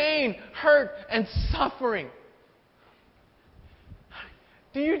share pain, hurt, and suffering,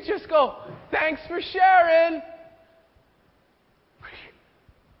 do you just go, thanks for sharing?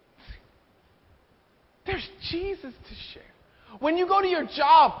 There's Jesus to share. When you go to your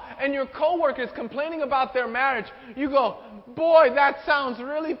job and your coworker is complaining about their marriage, you go, boy, that sounds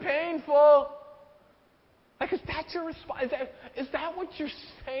really painful. Is that your response? Is that what you're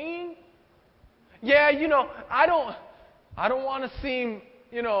saying? Yeah, I don't want to seem,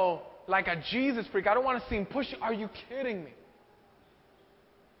 like a Jesus freak. I don't want to seem pushy. Are you kidding me?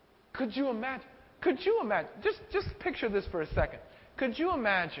 Could you imagine? Just picture this for a second. Could you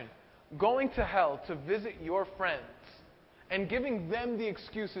imagine going to hell to visit your friends and giving them the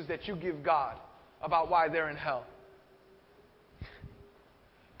excuses that you give God about why they're in hell?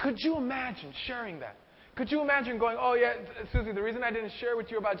 Could you imagine sharing that? Could you imagine going, oh yeah, Susie, the reason I didn't share with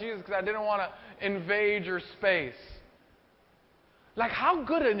you about Jesus is because I didn't want to invade your space. How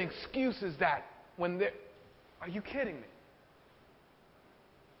good an excuse is that when they're... Are you kidding me?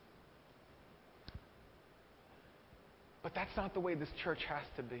 But that's not the way this church has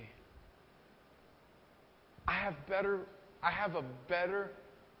to be. I have a better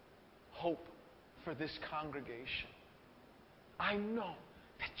hope for this congregation. I know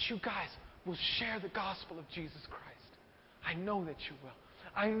that you guys will share the gospel of Jesus Christ. I know that you will.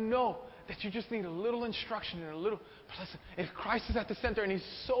 I know that you just need a little instruction and a little... Listen, if Christ is at the center and He's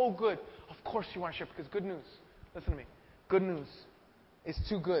so good, of course you want to share, because good news, listen to me, good news is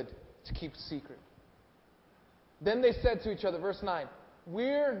too good to keep secret. Then they said to each other, verse 9,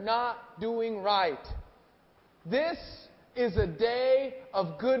 we're not doing right. This is a day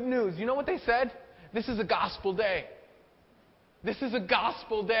of good news. You know what they said? This is a gospel day. This is a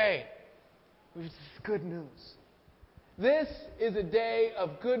gospel day. This is good news. This is a day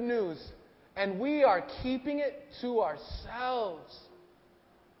of good news, and we are keeping it to ourselves.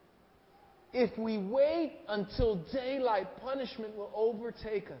 If we wait until daylight, punishment will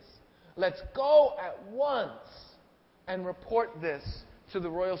overtake us. Let's go at once and report this to the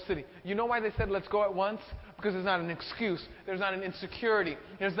royal city. You know why they said let's go at once? Because there's not an excuse. There's not an insecurity.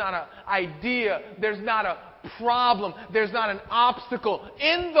 There's not an idea. There's not a problem. There's not an obstacle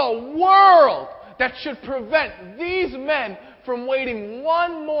in the world that should prevent these men from waiting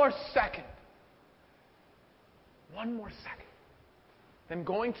one more second. One more second. Than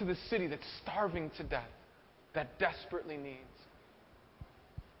going to the city that's starving to death, that desperately needs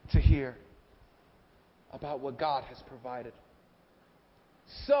to hear about what God has provided.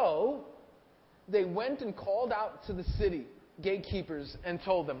 So, they went and called out to the city gatekeepers and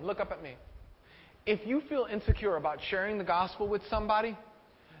told them, look up at me. If you feel insecure about sharing the gospel with somebody,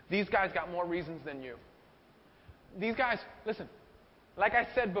 these guys got more reasons than you. These guys, listen, like I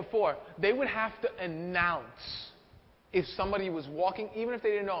said before, they would have to announce if somebody was walking, even if they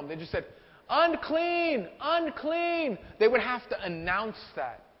didn't know him. They just said, unclean, unclean. They would have to announce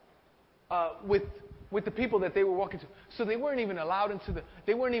that with the people that they were walking to. So they weren't even allowed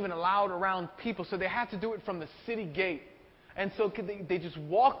around people. So they had to do it from the city gate. And so they just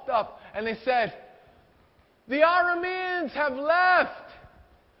walked up and they said, The Arameans have left.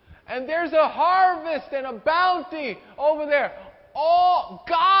 And there's a harvest and a bounty over there. All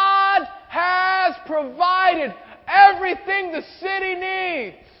God has provided everything the city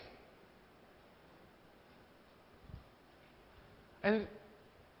needs. And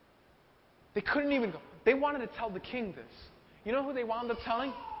they couldn't even go. They wanted to tell the king this. You know who they wound up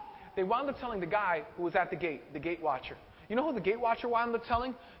telling? They wound up telling the guy who was at the gate watcher. You know who the gate watcher wound up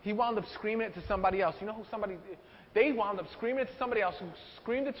telling? He wound up screaming it to somebody else. You know who they wound up screaming it to somebody else, who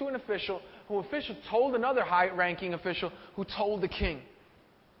screamed it to an official, who official told another high-ranking official, who told the king.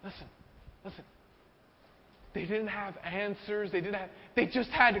 Listen. They didn't have answers. They just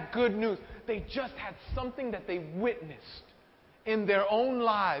had good news. They just had something that they witnessed in their own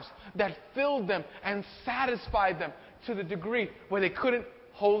lives that filled them and satisfied them to the degree where they couldn't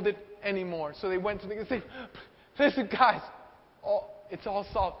hold it anymore. So they went to the king and said, listen, guys, it's all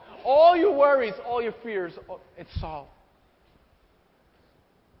solved. All your worries, all your fears, it's solved.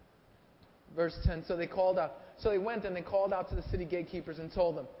 Verse 10, so they called out. So they went and they called out to the city gatekeepers and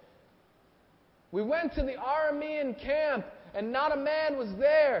told them, we went to the Aramean camp, and not a man was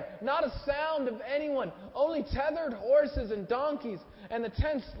there, not a sound of anyone, only tethered horses and donkeys, and the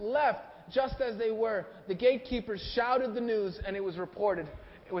tents left just as they were. The gatekeepers shouted the news, and it was reported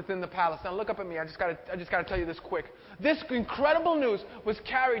within the palace. Now look up at me. I just got to tell you this quick. This incredible news was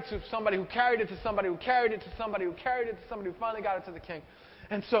carried to somebody who carried it to somebody who carried it to somebody who carried it to somebody who finally got it to the king.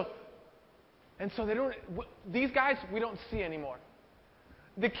 And so these guys we don't see anymore.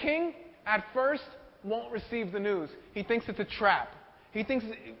 The king at first won't receive the news. He thinks it's a trap. He thinks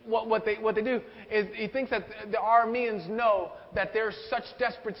what they do is he thinks that the Arameans know that they're such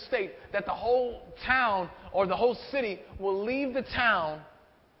desperate state that the whole town or the whole city will leave the town,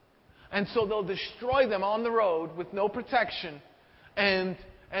 and so they'll destroy them on the road with no protection, and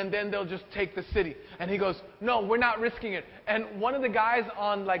then they'll just take the city. And he goes, no, we're not risking it. And one of the guys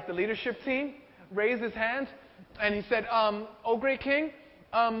on the leadership team raised his hand and he said, oh great king,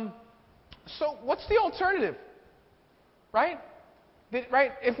 so what's the alternative? Right?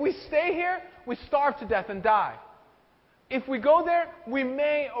 If we stay here, we starve to death and die. If we go there, we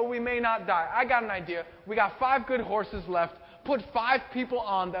may or we may not die. I got an idea. We got 5 good horses left. Put 5 people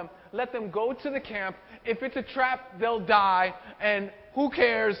on them. Let them go to the camp. If it's a trap, they'll die. And who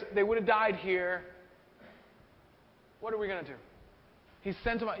cares? They would have died here. What are we going to do? He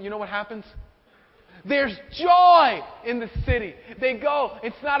sent them out. You know what happens? There's joy in the city. They go.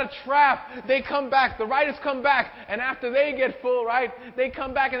 It's not a trap. They come back. The writers come back. And after they get full, right, they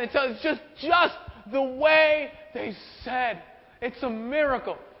come back and they tell us just the way they said. It's a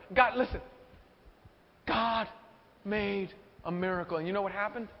miracle. God, listen. God made a miracle. And you know what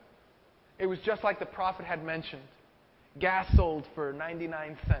happened? It was just like the prophet had mentioned. Gas sold for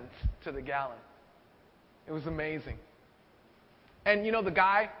 99 cents to the gallon. It was amazing. And you know the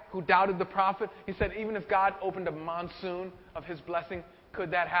guy who doubted the prophet? He said, even if God opened a monsoon of His blessing, could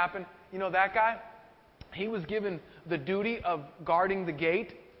that happen? You know that guy? He was given the duty of guarding the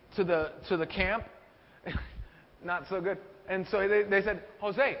gate to the camp. Not so good. And so they said,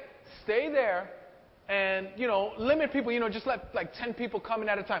 Jose, stay there and, limit people. Just let 10 people come in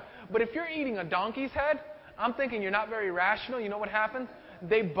at a time. But if you're eating a donkey's head, I'm thinking you're not very rational. You know what happened?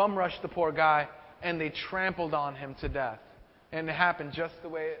 They bum rushed the poor guy and they trampled on him to death. And it happened just the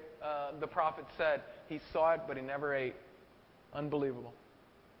way the prophet said. He saw it, but he never ate. Unbelievable.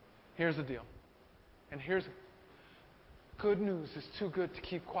 Here's the deal. And here's good news is too good to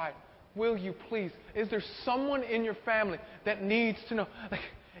keep quiet. Will you please? Is there someone in your family that needs to know?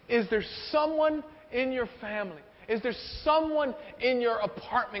 Is there someone in your family? Is there someone in your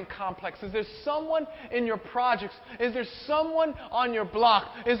apartment complex? Is there someone in your projects? Is there someone on your block?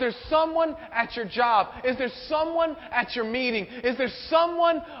 Is there someone at your job? Is there someone at your meeting? Is there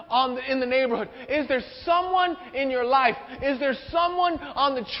someone in the neighborhood? Is there someone in your life? Is there someone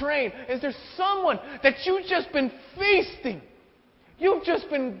on the train? Is there someone that you've just been feasting? You've just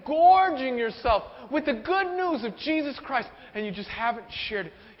been gorging yourself with the good news of Jesus Christ, and you just haven't shared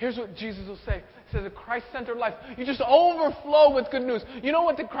it. Here's what Jesus will say. He says, a Christ-centered life. You just overflow with good news. You know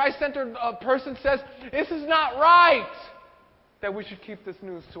what the Christ-centered person says? This is not right that we should keep this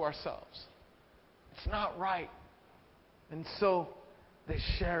news to ourselves. It's not right. And so they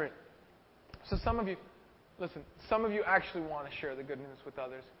share it. So some of you actually want to share the good news with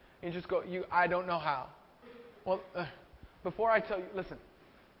others. You just go, I don't know how. Well, before I tell you, listen,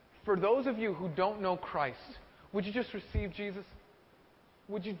 for those of you who don't know Christ, would you just receive Jesus?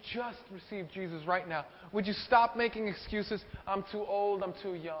 Would you just receive Jesus right now? Would you stop making excuses? I'm too old, I'm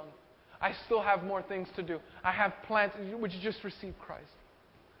too young. I still have more things to do. I have plans. Would you just receive Christ?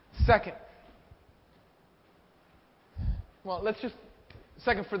 Second, Well,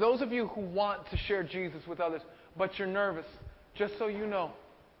 second, for those of you who want to share Jesus with others, but you're nervous, just so you know,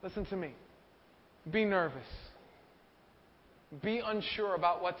 listen to me. Be nervous. Be unsure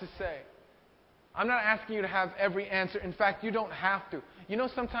about what to say. I'm not asking you to have every answer. In fact, you don't have to. You know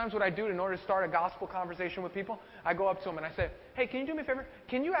sometimes what I do in order to start a gospel conversation with people? I go up to them and I say, hey, can you do me a favor?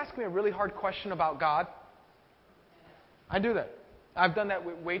 Can you ask me a really hard question about God? I do that. I've done that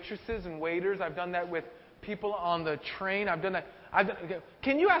with waitresses and waiters. I've done that with people on the train. I've done that.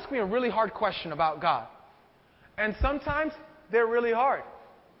 Can you ask me a really hard question about God? And sometimes they're really hard.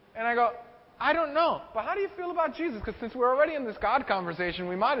 And I go, I don't know. But how do you feel about Jesus? Because since we're already in this God conversation,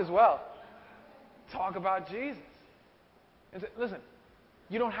 we might as well talk about Jesus. And say, listen,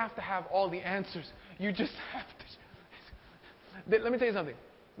 you don't have to have all the answers. You just have to. Let me tell you something.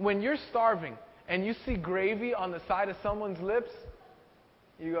 When you're starving and you see gravy on the side of someone's lips,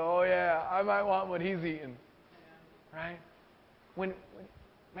 you go, oh yeah, I might want what he's eating. Right?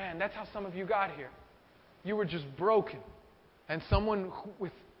 Man, that's how some of you got here. You were just broken. And someone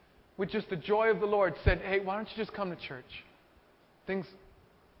with just the joy of the Lord said, hey, why don't you just come to church?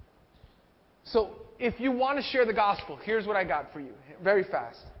 So if you want to share the gospel, here's what I got for you, very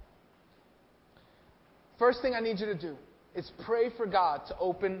fast. First thing I need you to do is pray for God to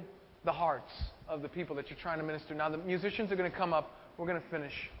open the hearts of the people that you're trying to minister. Now the musicians are going to come up. We're going to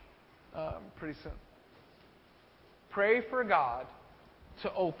finish pretty soon. Pray for God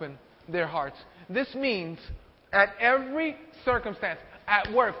to open their hearts. This means at every circumstance,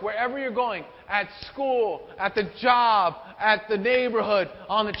 at work, wherever you're going, at school, at the job, at the neighborhood,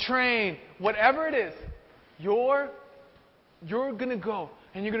 on the train, whatever it is, you're going to go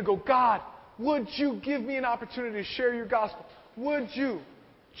and you're going to go, God, would you give me an opportunity to share your gospel? Would you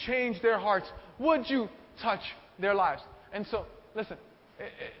change their hearts? Would you touch their lives? And so, listen,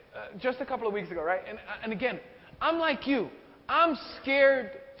 just a couple of weeks ago, right? And again, I'm like you. I'm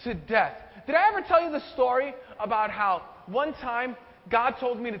scared to death. Did I ever tell you the story about how one time God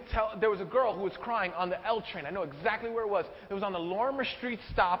told me to tell, there was a girl who was crying on the L train. I know exactly where it was. It was on the Lorimer Street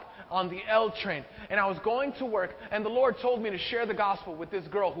stop on the L train. And I was going to work, and the Lord told me to share the gospel with this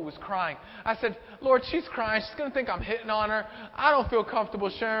girl who was crying. I said, Lord, she's crying. She's going to think I'm hitting on her. I don't feel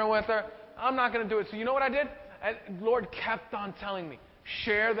comfortable sharing with her. I'm not going to do it. So you know what I did? And the Lord kept on telling me,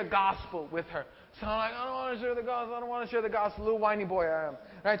 share the gospel with her. So I'm like, I don't want to share the gospel. I don't want to share the gospel. Little whiny boy I am.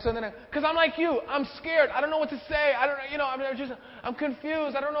 Right? So then, because I'm like you, I'm scared. I don't know what to say. I'm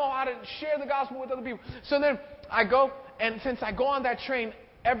confused. I don't know how to share the gospel with other people. So then I go, and since I go on that train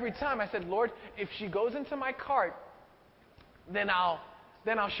every time, I said, Lord, if she goes into my cart, then I'll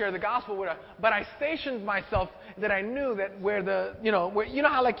share the gospel with her. But I stationed myself that I knew that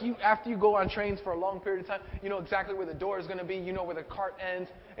how like you, after you go on trains for a long period of time, you know exactly where the door is going to be, you know where the cart ends.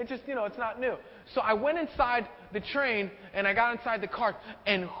 It just, it's not new. So I went inside the train and I got inside the cart.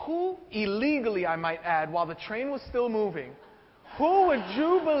 And who illegally, I might add, while the train was still moving, who would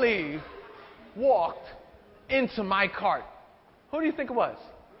you believe walked into my cart? Who do you think it was?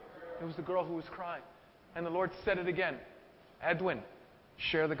 It was the girl who was crying. And the Lord said it again. Edwin,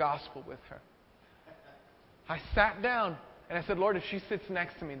 share the gospel with her. I sat down and I said, Lord, if she sits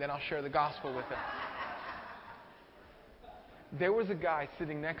next to me, then I'll share the gospel with her. There was a guy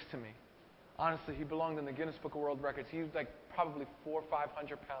sitting next to me. Honestly, he belonged in the Guinness Book of World Records. He was like probably 400 or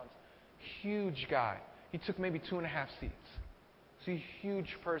 500 pounds. Huge guy. He took maybe 2.5 seats. So a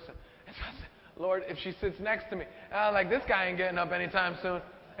huge person. And so I said, Lord, if she sits next to me, this guy ain't getting up anytime soon.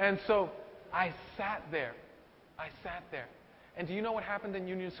 And so I sat there. And do you know what happened in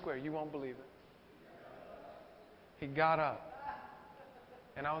Union Square? You won't believe it. He got up.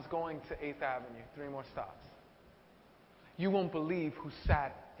 And I was going to 8th Avenue, 3 more stops. You won't believe who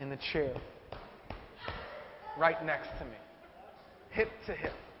sat in the chair right next to me. Hip to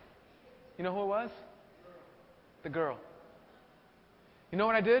hip. You know who it was? The girl. You know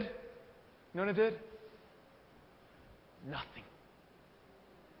what I did? Nothing.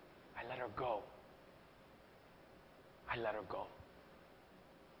 I let her go.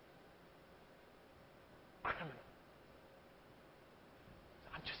 Criminal.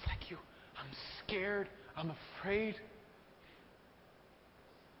 I'm just like you. I'm scared. I'm afraid.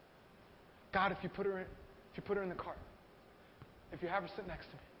 God, if you put her in the cart, if you have her sit next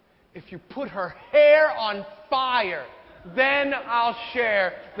to me, if you put her hair on fire, then I'll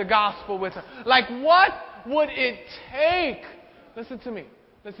share the gospel with her. Like, what would it take? Listen to me.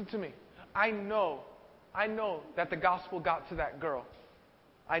 I know that the gospel got to that girl.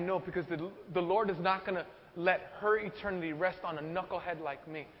 I know because the Lord is not going to let her eternity rest on a knucklehead like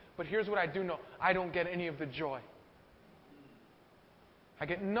me. But here's what I do know. I don't get any of the joy. I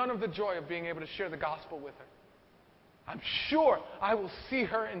get none of the joy of being able to share the gospel with her. I'm sure I will see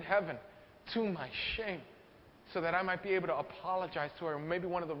her in heaven to my shame, so that I might be able to apologize to her. Maybe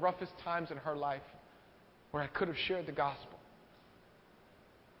one of the roughest times in her life where I could have shared the gospel.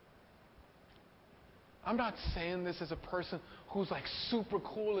 I'm not saying this as a person who's like super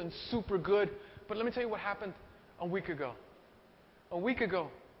cool and super good, but let me tell you what happened a week ago.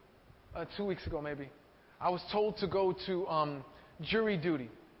 2 weeks ago maybe, I was told to go to jury duty,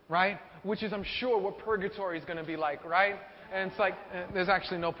 right? Which is, I'm sure, what purgatory is going to be like, right? And it's like, there's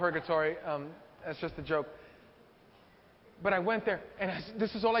actually no purgatory. That's just a joke. But I went there, and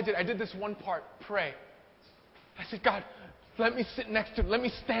this is all I did. I did this one part, pray. I said, God, let me sit next to, let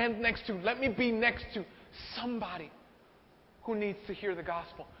me stand next to, let me be next to somebody who needs to hear the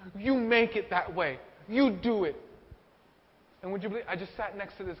gospel. You make it that way. You do it. And would you believe, I just sat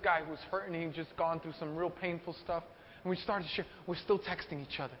next to this guy who was hurting. He'd just gone through some real painful stuff. And we started to share. We're still texting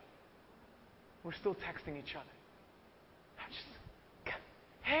each other. I'm just,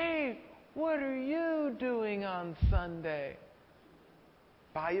 hey, what are you doing on Sunday?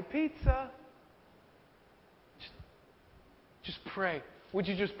 Buy a pizza. Just pray. Would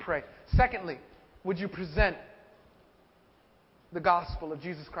you just pray? Secondly, would you present the gospel of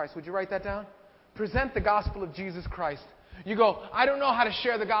Jesus Christ? Would you write that down? Present the gospel of Jesus Christ. You go, I don't know how to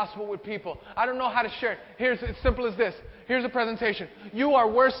share the gospel with people. I don't know how to share it. It's simple as this. Here's a presentation. You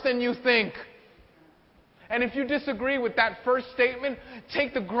are worse than you think. And if you disagree with that first statement,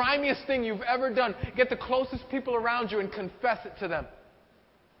 take the grimiest thing you've ever done, get the closest people around you and confess it to them.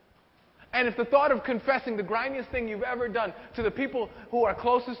 And if the thought of confessing the grimiest thing you've ever done to the people who are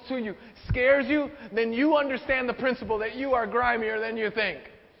closest to you scares you, then you understand the principle that you are grimier than you think.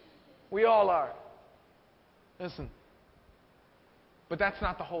 We all are. Listen. But that's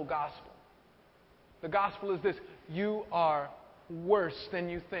not the whole gospel. The gospel is this: you are worse than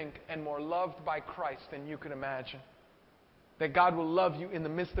you think and more loved by Christ than you could imagine. That God will love you in the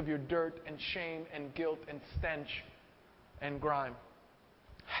midst of your dirt and shame and guilt and stench and grime.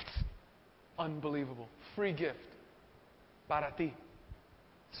 That's unbelievable. Free gift. Para ti.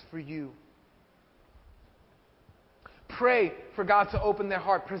 It's for you. Pray for God to open their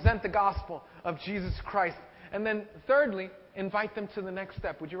heart. Present the gospel of Jesus Christ. And then thirdly, invite them to the next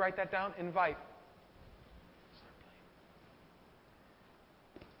step. Would you write that down? Invite.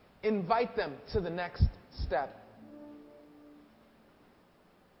 Invite them to the next step.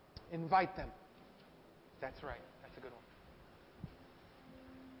 Invite them. That's right. That's a good one.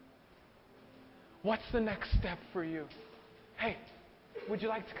 What's the next step for you? Hey, would you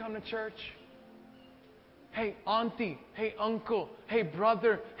like to come to church? Hey, auntie. Hey, uncle. Hey,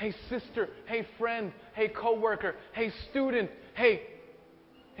 brother. Hey, sister. Hey, friend. Hey, coworker. Hey, student. Hey,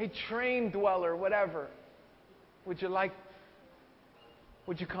 train dweller, whatever. Would you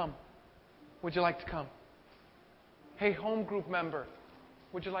come? Would you like to come? Hey, home group member.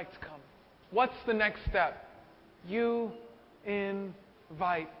 Would you like to come? What's the next step? You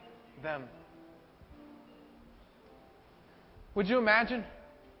invite them. Would you imagine?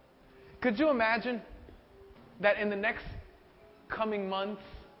 Could you imagine that in the next coming months,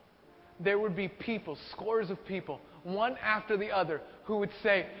 there would be people, scores of people, one after the other, who would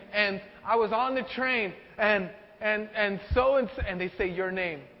say, and I was on the train, and so, and they say your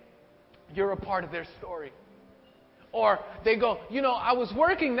name. You're a part of their story. Or they go, I was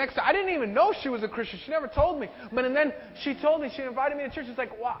working next to, I didn't even know she was a Christian. She never told me. And then she told me, she invited me to church. It's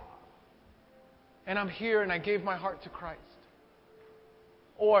like, wow. And I'm here and I gave my heart to Christ.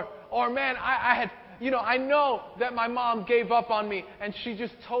 Or man, I had, I know that my mom gave up on me and she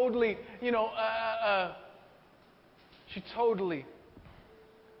just totally, she totally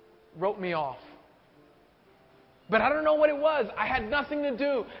wrote me off. But I don't know what it was. I had nothing to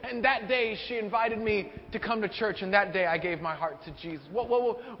do. And that day she invited me to come to church. And that day I gave my heart to Jesus. What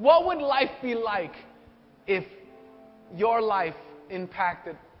would life be like if your life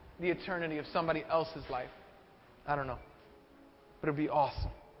impacted the eternity of somebody else's life? I don't know. But it would be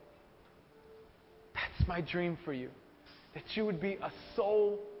awesome. That's my dream for you. That you would be a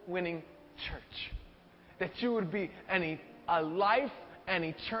soul-winning church. That you would be a life and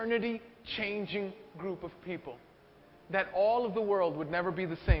eternity-changing group of people. That all of the world would never be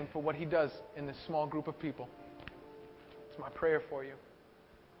the same for what He does in this small group of people. It's my prayer for you.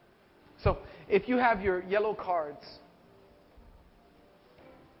 So, if you have your yellow cards,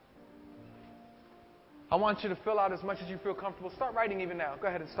 I want you to fill out as much as you feel comfortable. Start writing even now. Go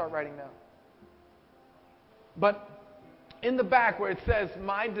ahead and start writing now. But in the back where it says,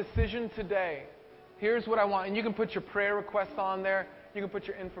 my decision today, here's what I want. And you can put your prayer requests on there. You can put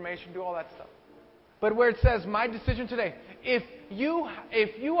your information, do all that stuff. But where it says, my decision today, if you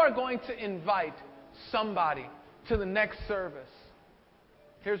are going to invite somebody to the next service,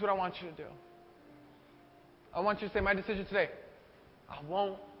 here's what I want you to do. I want you to say, my decision today, I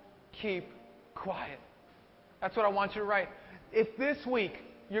won't keep quiet. That's what I want you to write. If this week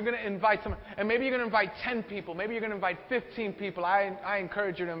you're going to invite someone, and maybe you're going to invite 10 people, maybe you're going to invite 15 people, I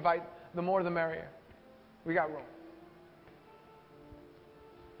encourage you to invite the more the merrier. We got room.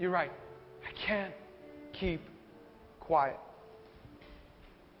 You're right. I can't keep quiet.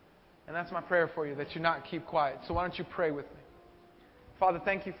 And that's my prayer for you, that you not keep quiet. So why don't you pray with me? Father,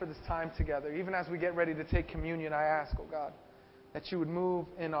 thank you for this time together. Even as we get ready to take communion, I ask, oh God, that you would move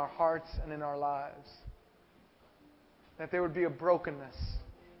in our hearts and in our lives. That there would be a brokenness,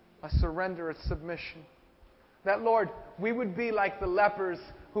 a surrender, a submission. That, Lord, we would be like the lepers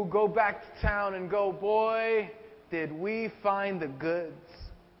who go back to town and go, boy, did we find the goods.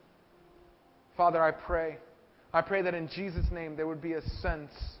 Father, I pray that in Jesus' name there would be a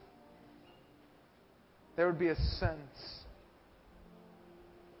sense. There would be a sense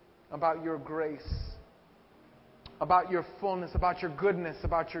about your grace, about your fullness, about your goodness,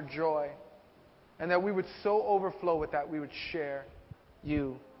 about your joy. And that we would so overflow with that, we would share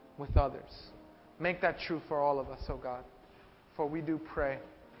you with others. Make that true for all of us, oh God. For we do pray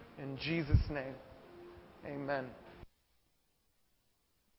in Jesus' name. Amen.